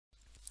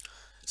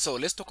So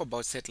let's talk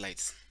about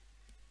satellites.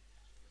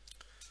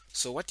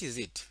 So what is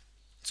it?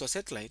 So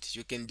satellite,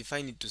 you can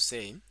define it to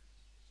say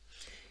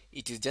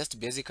it is just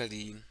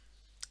basically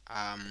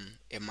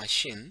a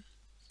machine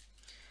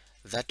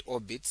that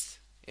orbits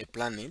a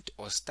planet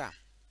or star.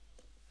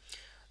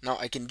 Now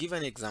I can give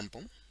an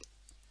example.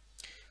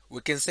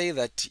 We can say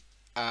that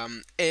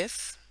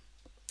Earth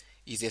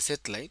is a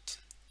satellite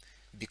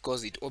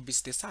because it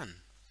orbits the sun.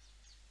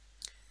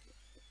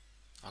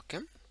 Okay.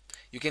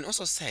 You can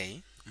also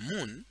say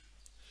Moon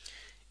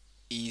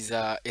is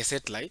a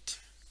satellite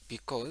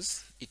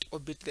because it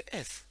orbits the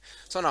Earth.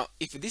 So now,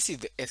 if this is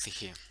the Earth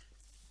here,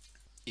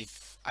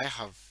 if I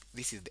have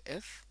this is the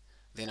Earth,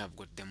 then I've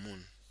got the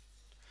Moon.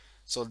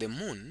 So the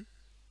Moon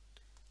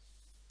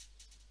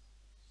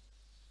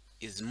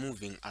is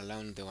moving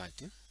around the what?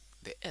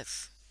 The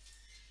Earth.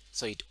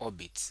 So it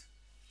orbits.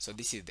 So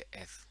this is the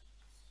Earth.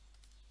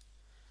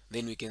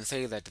 Then we can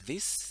say that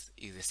this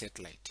is a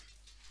satellite.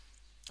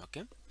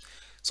 Okay.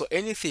 So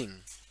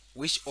anything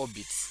which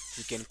orbits,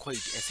 we can call it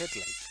a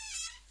satellite.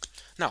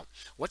 Now,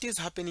 what is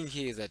happening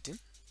here is that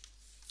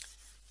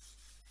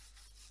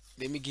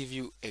let me give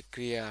you a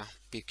clear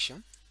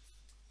picture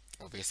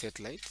of a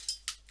satellite.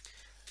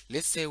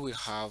 Let's say we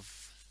have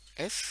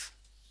Earth.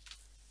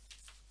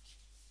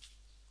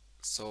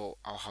 So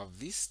I'll have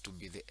this to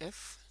be the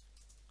Earth.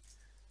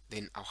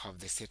 Then I'll have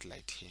the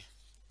satellite here.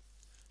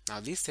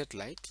 Now this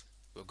satellite,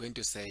 we're going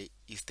to say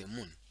is the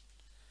Moon.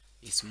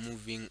 It's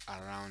moving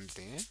around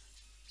the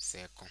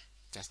circle,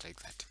 just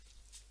like that.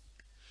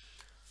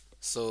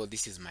 So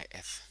this is my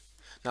Earth.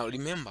 Now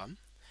remember,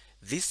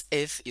 this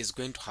Earth is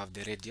going to have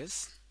the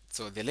radius.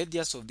 So the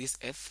radius of this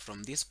Earth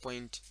from this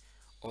point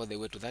all the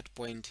way to that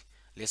point,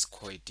 let's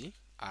call it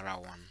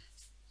R1.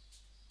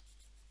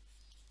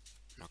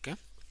 Okay.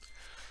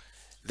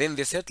 Then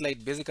the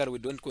satellite, basically we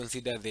don't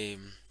consider the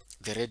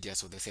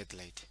radius of the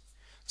satellite.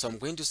 So I'm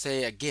going to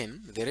say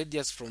again, the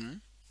radius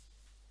from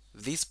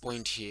this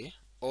point here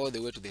all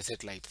the way to the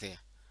satellite there,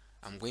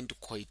 I'm going to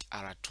call it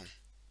R2.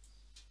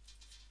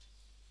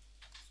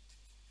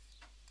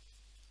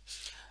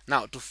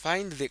 Now to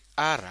find the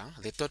R,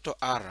 the total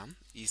R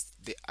is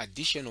the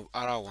addition of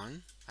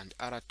R1 and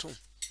R2.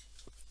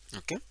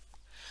 Okay.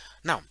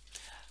 Now,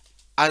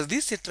 as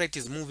this satellite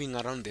is moving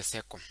around the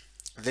circle,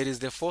 there is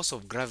the force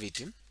of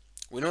gravity.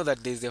 We know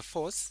that there is a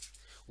force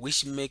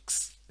which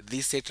makes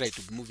this satellite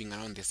to be moving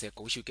around the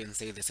circle, which you can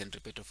say the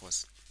centripetal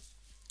force.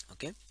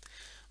 Okay.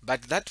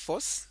 But that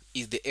force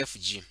is the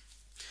Fg.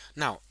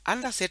 Now,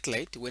 under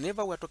satellite,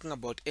 whenever we're talking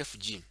about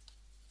Fg,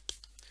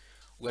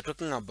 we're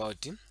talking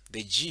about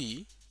the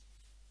G,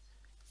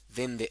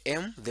 then the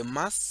M, the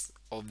mass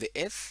of the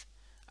Earth,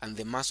 and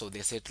the mass of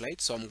the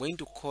satellite. So I'm going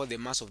to call the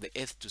mass of the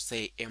Earth to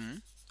say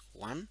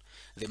M1,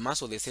 the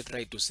mass of the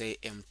satellite to say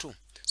M2.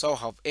 So I'll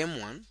have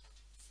M1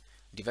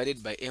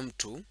 divided by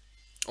M2,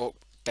 or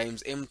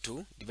times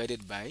M2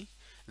 divided by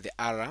the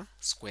R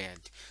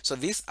squared. So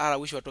this R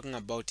which we're talking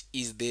about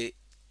is the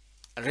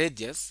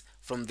radius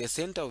from the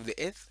center of the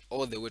Earth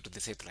all the way to the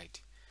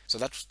satellite. So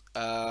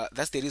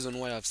that's the reason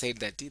why I've said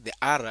that the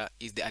R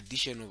is the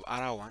addition of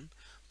R1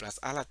 plus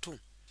R2.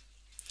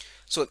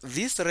 So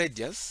this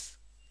radius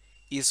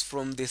is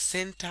from the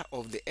center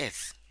of the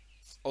Earth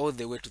all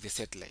the way to the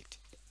satellite.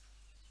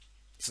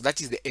 So that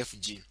is the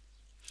Fg.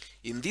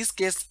 In this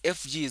case,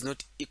 Fg is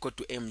not equal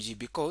to mg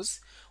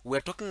because we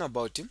are talking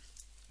about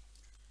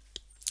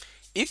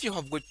if you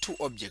have got two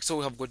objects. So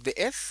we have got the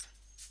Earth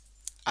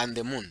and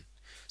the Moon.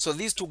 So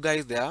these two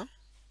guys there,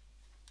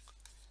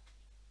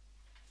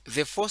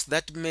 the force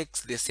that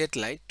makes the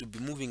satellite to be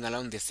moving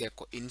around the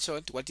circle. In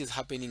short, what is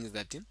happening is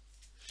that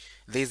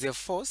there is a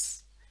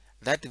force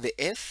that the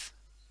Earth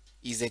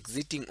is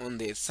exerting on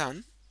the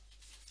Sun,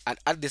 and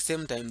at the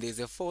same time there is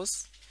a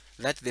force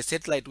that the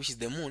satellite, which is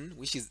the Moon,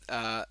 which is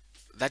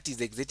that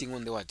is exerting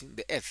on the what?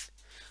 The Earth.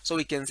 So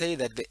we can say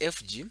that the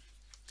Fg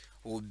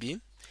will be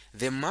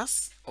the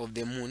mass of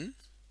the Moon,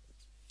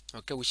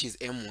 okay, which is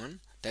M1,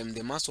 times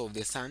the mass of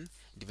the Sun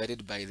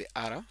divided by the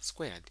R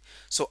squared.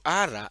 So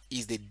R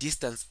is the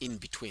distance in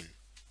between.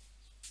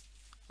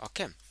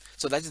 Okay,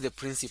 so that is the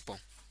principle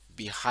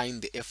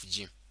behind the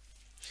Fg.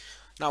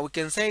 Now we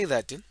can say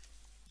that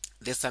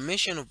the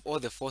summation of all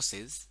the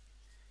forces,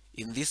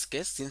 in this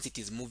case, since it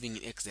is moving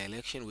in x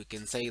direction, we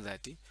can say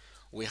that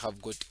we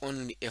have got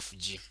only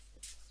Fg.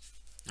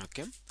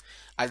 Okay,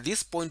 at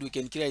this point we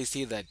can clearly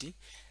see that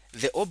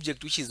the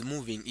object which is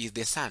moving is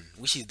the Sun,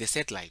 which is the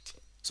satellite.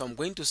 So I'm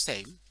going to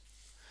say,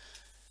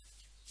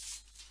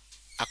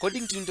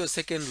 according to Newton's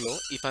second law,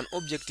 if an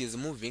object is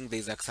moving, there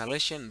is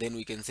acceleration, then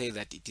we can say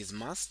that it is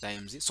mass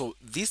times, so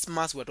this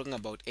mass we're talking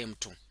about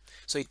m2,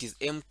 so it is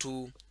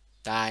m2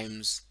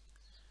 times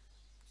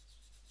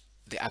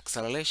the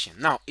acceleration.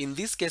 Now in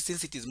this case,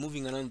 since it is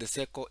moving around the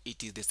circle,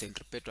 it is the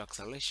centripetal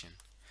acceleration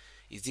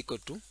is equal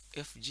to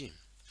Fg.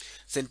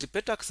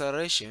 Centripetal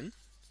acceleration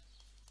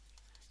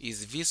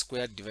is v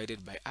squared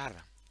divided by r.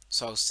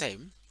 So I'll say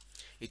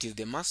it is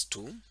the mass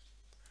 2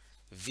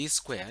 v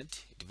squared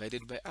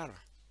divided by r.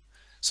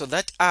 So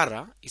that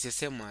r is the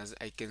same as,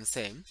 I can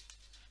say,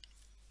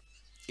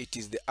 it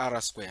is the r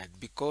squared,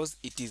 because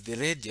it is the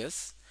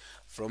radius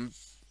from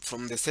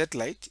the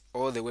satellite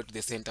all the way to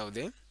the center of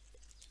the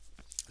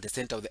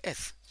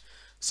earth.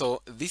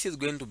 So this is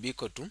going to be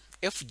equal to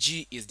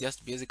fg is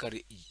just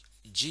basically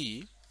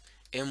g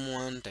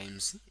m1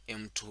 times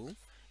m2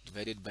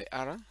 divided by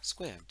r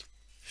squared.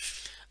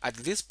 At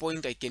this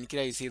point I can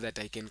clearly see that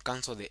I can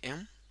cancel the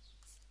m,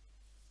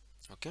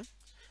 okay,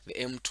 the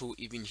m2,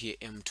 even here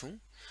m2.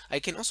 I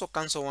can also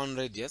cancel one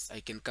radius,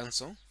 I can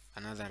cancel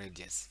another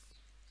radius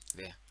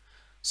there.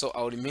 So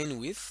I'll remain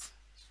with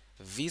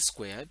v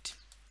squared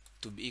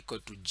to be equal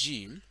to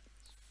g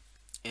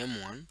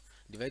m1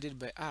 divided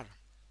by r.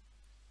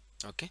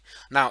 Okay,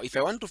 now if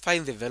I want to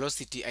find the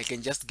velocity, I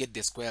can just get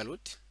the square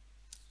root.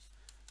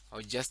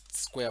 I'll just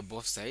square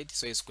both sides,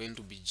 so it's going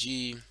to be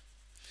g,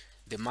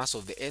 the mass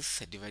of the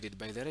earth, divided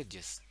by the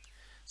radius.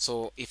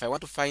 So if I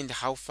want to find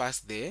how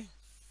fast the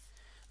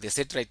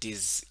satellite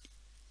is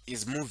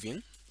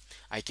moving,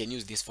 I can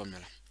use this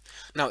formula.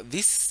 Now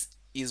this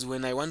is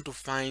when I want to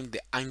find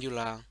the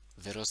angular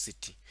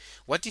velocity.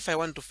 What if I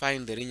want to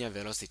find the linear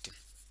velocity?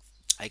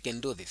 I can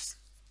do this.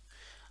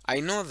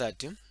 I know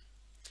that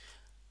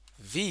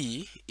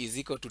v is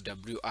equal to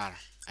wr.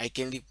 I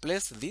can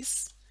replace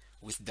this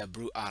with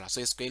wr, so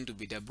it's going to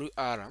be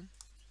wr,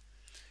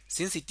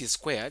 since it is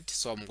squared,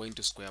 so I'm going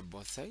to square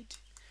both sides.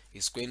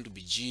 It's going to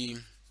be g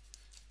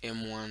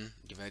m1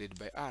 divided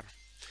by r.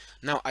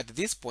 Now at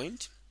this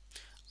point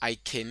I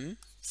can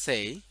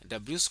say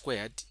w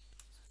squared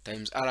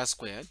times r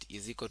squared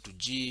is equal to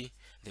g,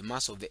 the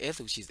mass of the earth,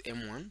 which is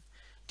m1,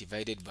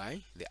 divided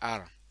by the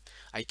r.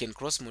 I can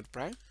cross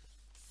multiply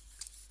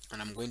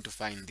and I'm going to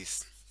find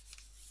this.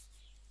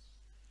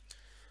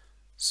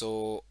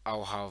 So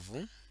I'll have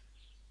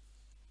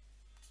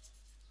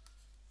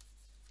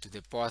to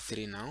the power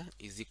 3 now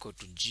is equal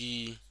to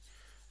g,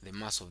 the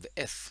mass of the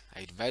earth.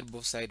 I divide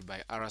both sides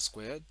by r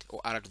squared,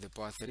 or r to the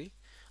power 3,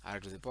 r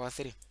to the power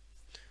 3.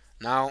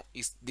 Now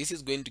this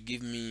is going to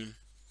give me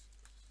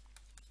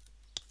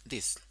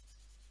this.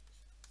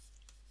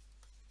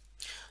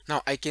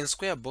 Now I can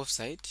square both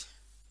sides,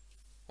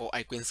 or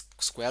I can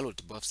square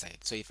root both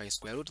sides. So if I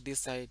square root this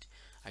side,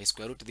 I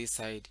square root this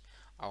side,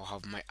 I'll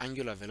have my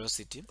angular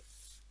velocity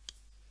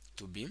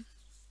to be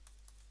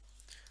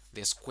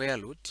the square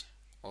root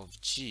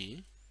of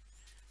g,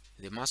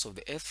 the mass of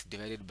the earth,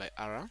 divided by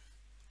r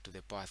to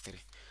the power 3.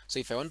 So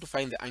if I want to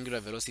find the angular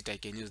velocity, I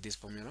can use this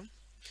formula.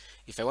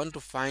 If I want to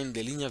find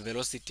the linear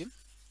velocity,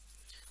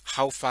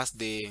 how fast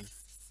the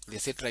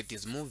satellite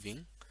is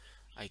moving,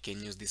 I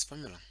can use this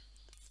formula.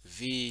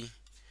 V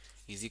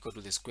is equal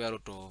to the square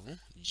root of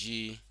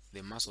g,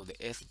 the mass of the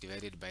earth,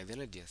 divided by the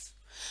radius.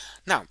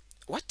 Now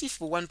what if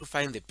we want to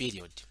find the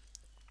period?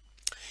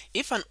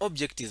 If an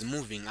object is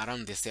moving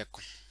around the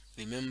circle,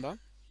 remember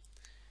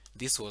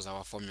this was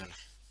our formula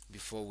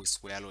before we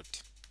square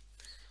root.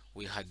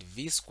 We had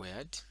v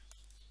squared,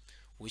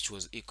 which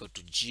was equal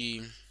to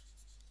g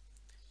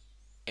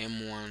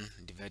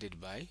m1 divided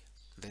by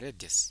the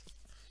radius.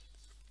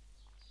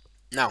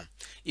 Now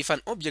if an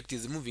object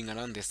is moving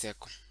around the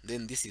circle,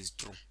 then this is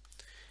true.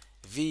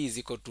 V is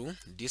equal to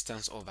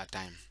distance over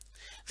time.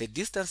 The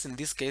distance in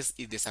this case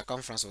is the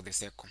circumference of the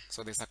circle.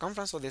 So the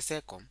circumference of the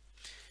circle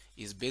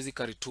is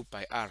basically 2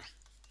 pi r.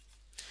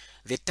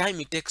 The time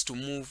it takes to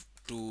move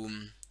to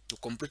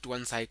complete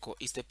one cycle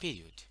is the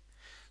period.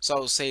 So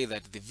I'll say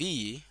that the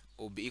V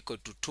will be equal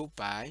to 2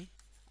 pi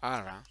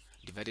r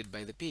divided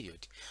by the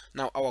period.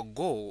 Now our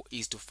goal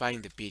is to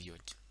find the period.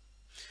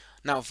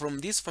 Now from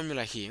this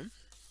formula here,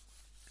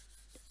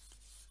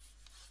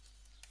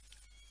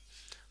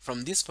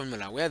 from this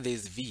formula where there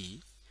is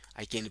V,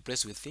 I can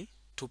replace with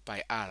 2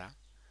 pi r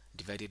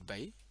divided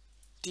by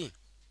t.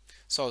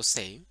 So I'll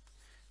say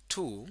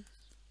 2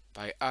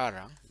 pi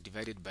r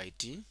divided by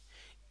t.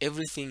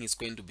 Everything is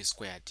going to be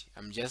squared.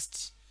 I'm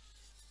just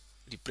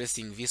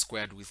replacing v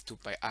squared with 2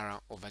 pi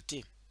r over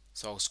t.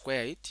 So I'll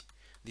square it.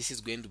 This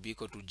is going to be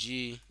equal to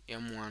g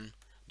m1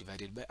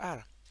 divided by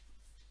r.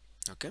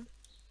 Okay.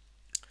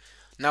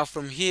 Now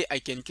from here I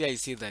can clearly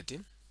see that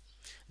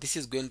this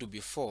is going to be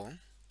 4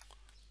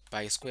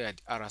 pi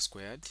squared r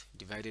squared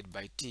divided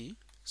by t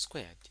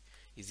squared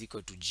is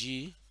equal to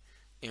g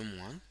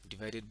m1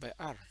 divided by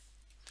r.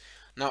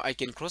 Now I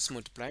can cross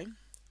multiply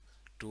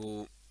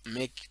to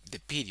make the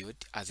period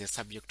as a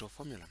subject of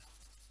formula.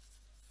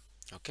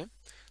 Okay,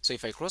 so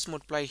if I cross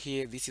multiply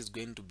here, this is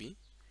going to be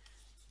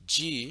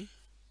g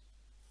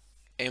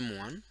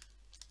m1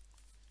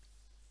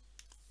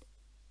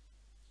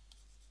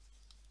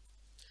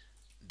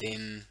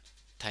 then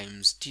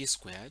times t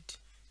squared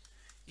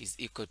is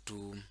equal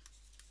to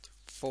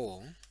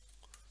 4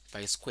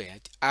 pi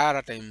squared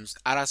r times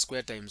r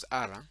squared times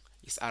r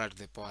is r to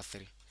the power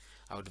 3.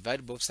 I'll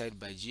divide both sides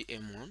by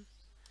gm1,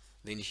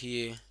 then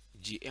here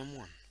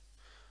gm1.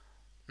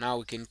 Now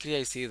we can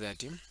clearly see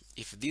that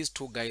if these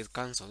two guys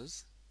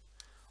cancels,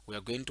 we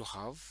are going to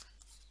have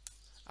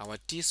our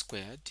t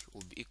squared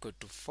will be equal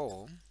to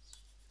 4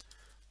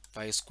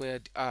 pi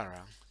squared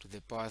r to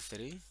the power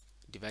 3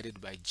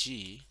 divided by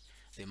g,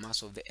 the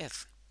mass of the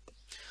earth.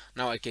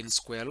 Now I can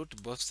square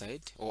root both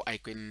sides, or I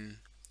can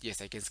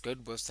Yes, I can square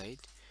root both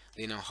sides.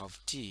 Then I'll have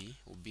t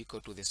will be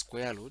equal to the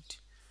square root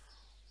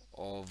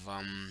of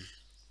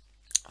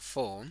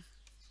 4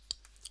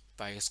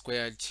 pi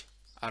squared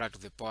r to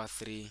the power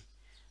 3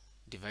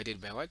 divided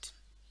by what?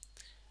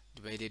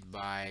 Divided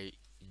by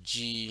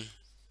gm1.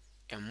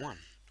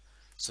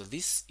 So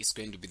this is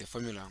going to be the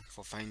formula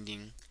for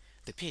finding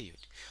the period.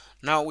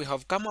 Now we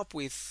have come up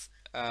with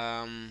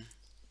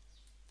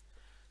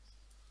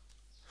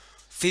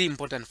three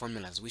important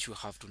formulas which we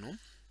have to know.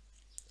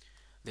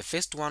 The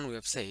first one we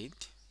have said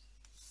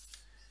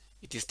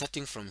it is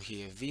starting from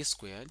here, v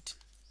squared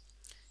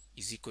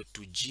is equal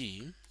to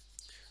g,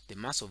 the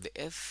mass of the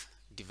earth,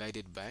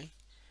 divided by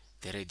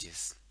the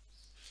radius.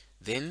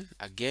 Then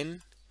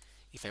again,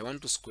 if I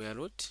want to square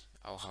root,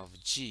 I'll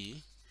have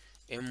g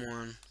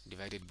m1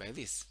 divided by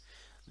this.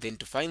 Then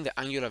to find the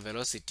angular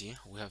velocity,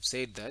 we have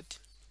said that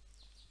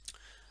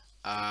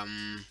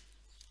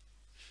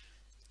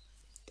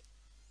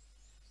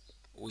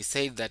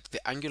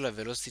the angular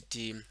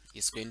velocity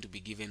is going to be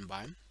given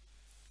by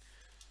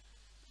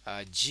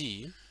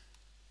g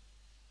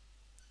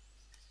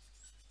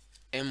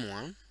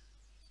m1,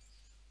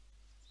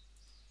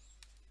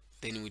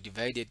 then we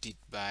divided it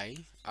by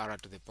r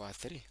to the power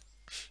 3.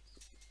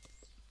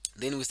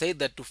 Then we said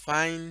that to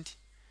find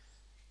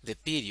the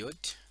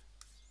period,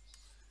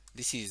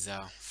 this is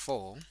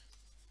 4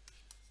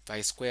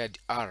 pi squared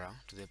r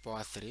to the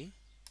power 3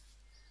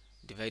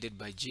 divided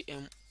by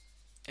gm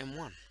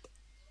m1.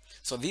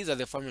 So these are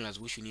the formulas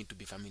which you need to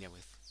be familiar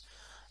with.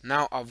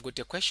 Now I've got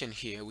a question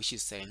here which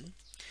is saying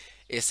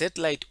a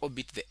satellite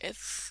orbit the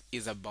earth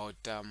is about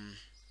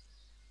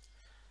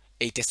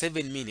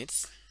 87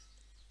 minutes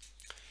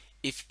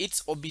if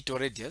its orbital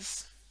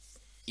radius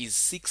is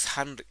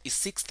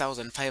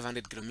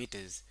 6,500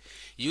 kilometers.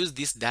 Use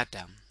this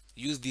data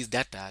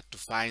to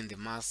find the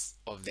mass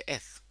of the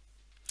earth.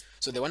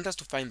 So they want us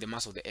to find the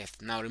mass of the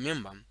earth. Now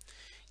remember,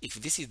 if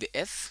this is the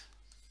earth,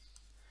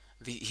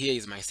 here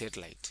is my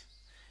satellite.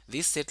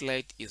 This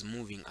satellite is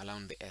moving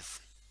around the earth.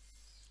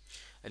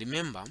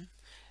 Remember,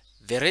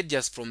 the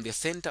radius from the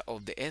center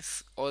of the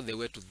earth all the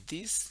way to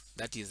this,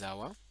 that is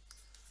our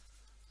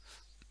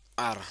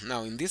r.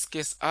 Now in this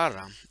case,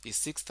 r is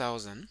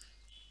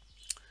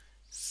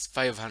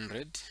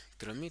 6,500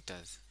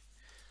 kilometers.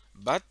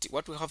 But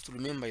what we have to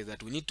remember is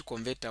that we need to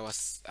convert our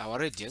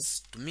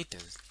radius to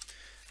meters.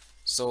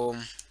 So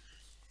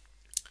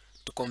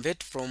to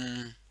convert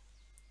from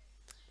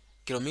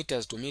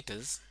kilometers to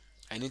meters,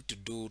 I need to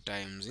do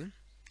times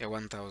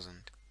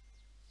 1,000.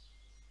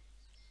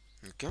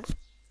 Okay,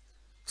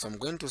 so I'm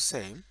going to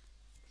say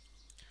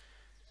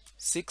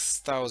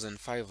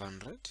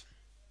 6,500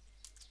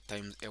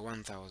 times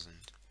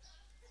 1,000,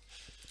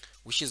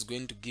 which is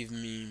going to give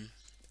me,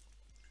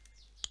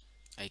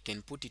 I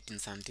can put it in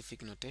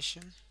scientific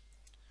notation,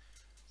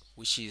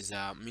 which is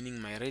meaning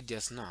my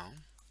radius now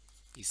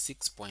is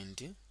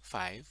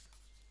 6.5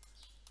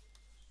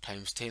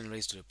 times 10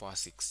 raised to the power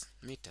 6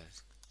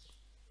 meters.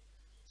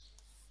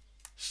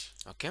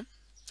 Okay,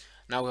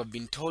 now we have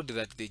been told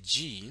that the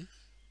g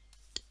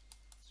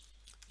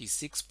is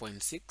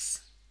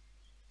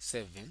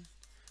 6.67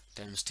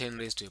 times 10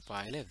 raised to the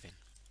power 11.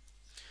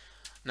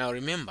 Now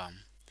remember,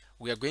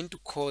 we are going to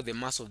call the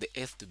mass of the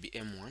earth to be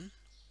m1,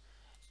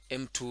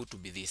 m2 to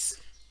be this.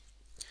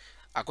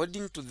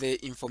 According to the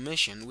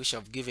information which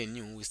I've given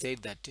you, we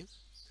said that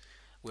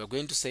we are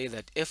going to say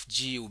that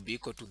Fg will be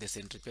equal to the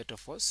centripetal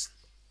force.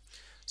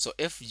 So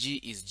Fg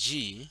is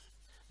g,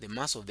 the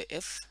mass of the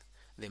earth,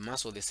 the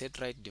mass of the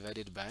satellite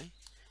divided by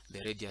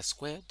the radius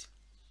squared.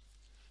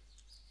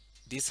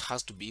 This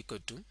has to be equal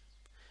to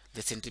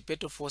the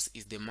centripetal force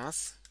is the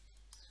mass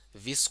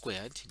v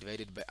squared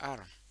divided by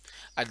r.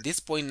 At this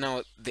point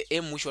now, the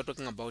m which we're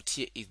talking about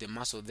here is the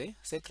mass of the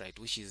satellite,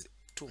 which is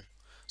 2.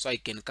 So I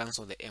can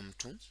cancel the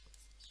m2.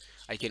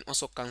 I can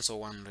also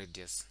cancel one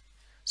radius.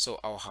 So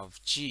I'll have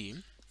g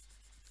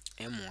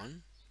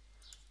m1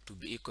 to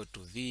be equal to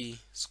v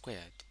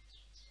squared.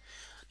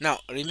 Now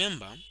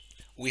remember,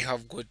 we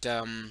have got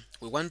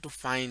we want to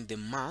find the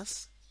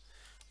mass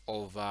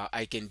of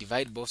I can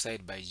divide both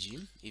sides by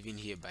g, even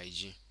here by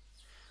g.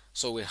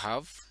 So we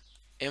have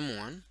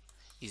m1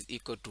 is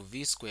equal to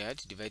v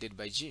squared divided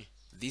by g.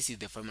 This is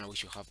the formula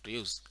which you have to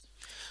use.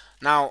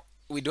 Now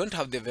we don't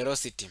have the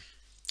velocity,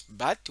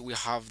 but we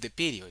have the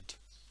period.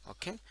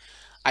 Okay,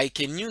 I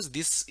can use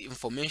this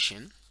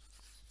information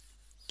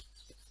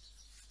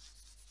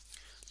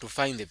to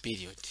find the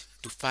period,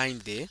 to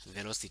find the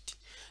velocity.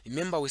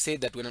 Remember, we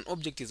said that when an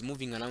object is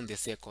moving around the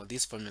circle,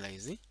 this formula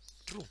is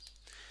true.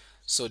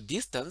 So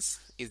distance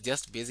is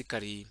just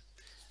basically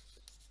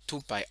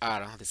 2 pi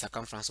r, the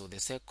circumference of the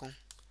circle.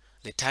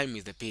 The time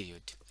is the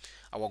period.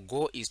 Our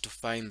goal is to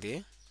find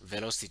the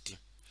velocity.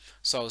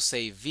 So I'll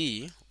say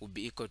v will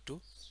be equal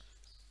to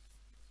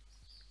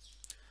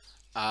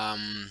I'll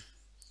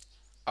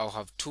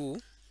have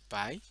 2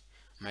 pi.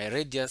 My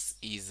radius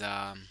is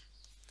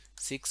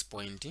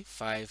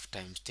 6.5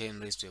 times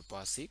 10 raised to the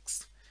power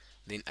 6.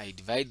 Then I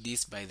divide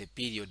this by the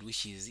period,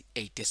 which is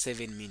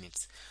 87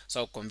 minutes.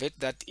 So I'll convert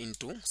that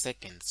into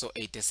seconds. So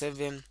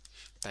 87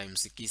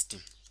 times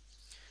 60.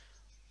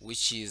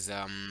 which is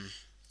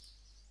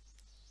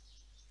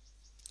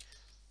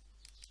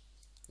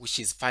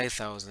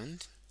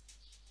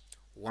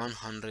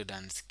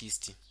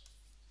 5,160.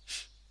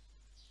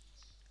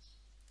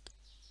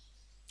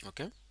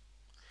 Okay,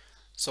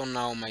 so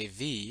now my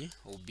V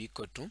will be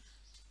equal to,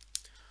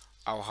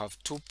 I'll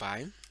have 2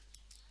 pi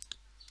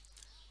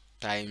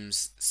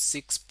times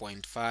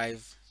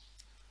 6.5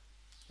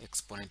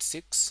 exponent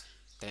 6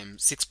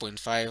 times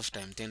 6.5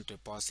 times 10 to the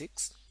power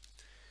 6.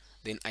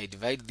 Then I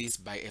divide this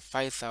by a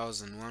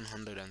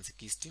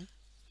 5,160.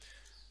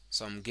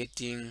 So I'm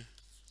getting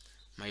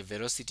my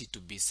velocity to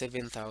be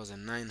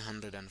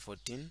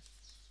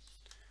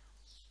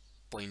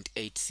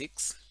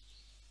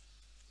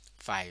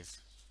 7,914.865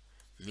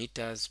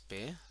 meters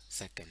per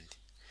second.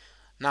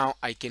 Now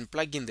I can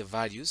plug in the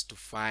values to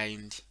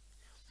find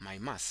my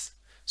mass.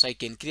 So I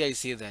can clearly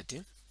see that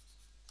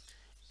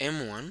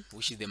m1,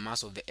 which is the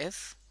mass of the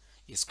earth,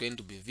 is going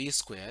to be v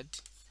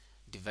squared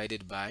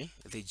divided by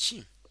the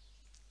g.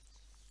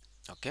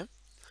 Okay,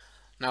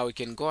 now we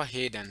can go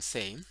ahead and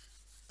say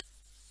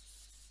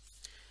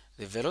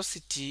the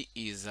velocity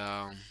is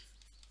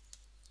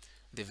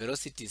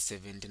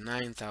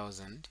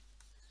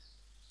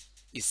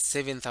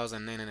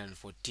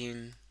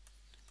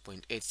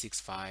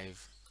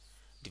 7,914.865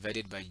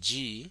 divided by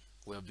g.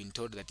 We have been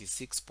told that is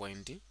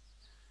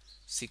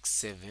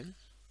 6.67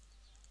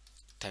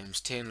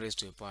 times 10 raised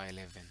to the power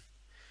 11.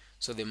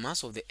 So the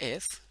mass of the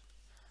earth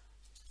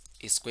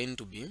is going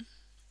to be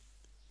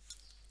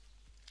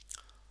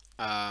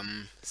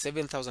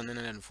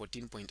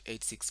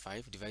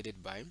 7,914.865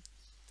 divided by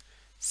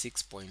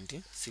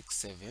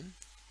 6.67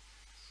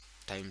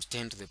 times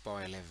 10 to the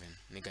power 11,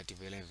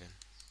 negative 11.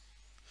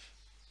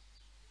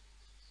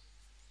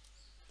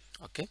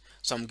 Okay,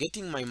 so I'm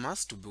getting my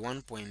mass to be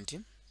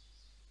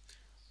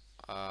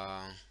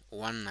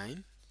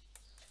 1.19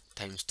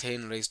 times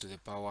 10 raised to the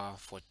power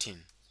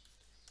 14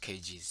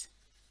 kgs.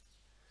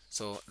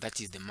 So that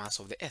is the mass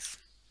of the earth.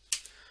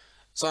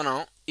 So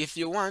now if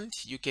you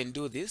want, you can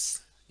do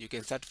this. You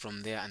can start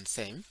from there and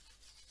say,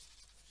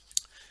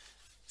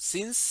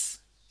 since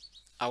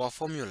our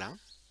formula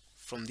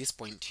from this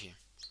point here,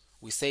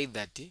 we say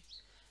that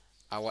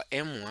our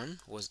m1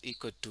 was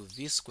equal to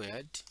v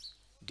squared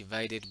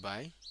divided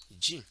by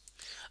g,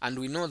 and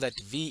we know that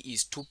v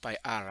is 2 pi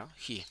r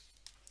here.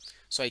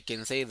 So I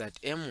can say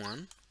that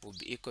m1 will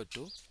be equal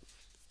to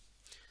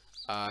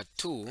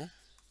 2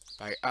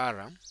 pi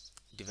r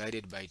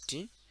divided by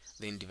t,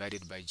 then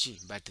divided by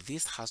g, but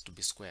this has to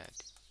be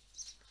squared.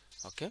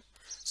 Okay,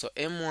 so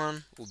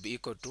m1 will be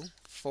equal to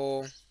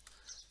 4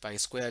 pi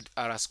squared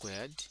r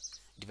squared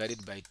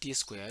divided by t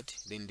squared,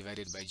 then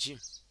divided by g.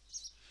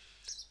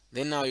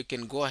 Then now you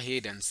can go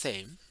ahead and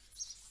say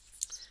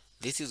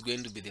this is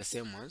going to be the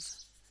same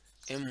as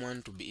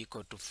m1 to be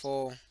equal to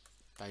 4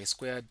 pi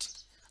squared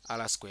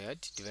r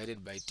squared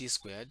divided by t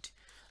squared,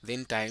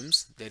 then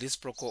times the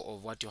reciprocal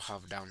of what you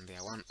have down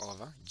there, 1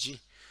 over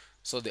g.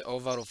 So the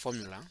overall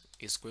formula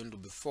is going to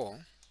be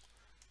 4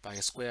 pi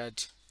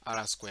squared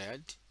r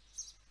squared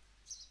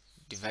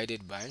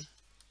divided by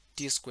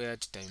t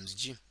squared times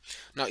g.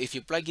 Now if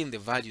you plug in the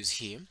values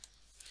here,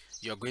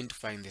 you are going to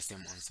find the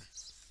same answer.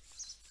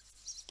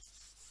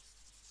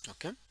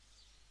 Okay,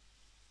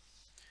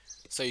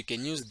 so you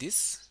can use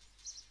this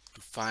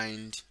to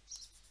find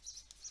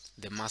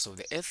the mass of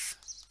the earth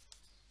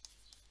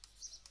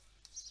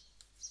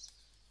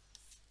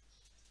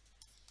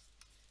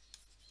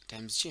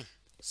times g.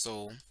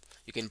 So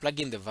you can plug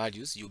in the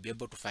values, you'll be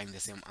able to find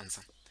the same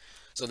answer.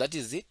 So that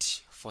is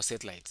it for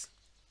satellites.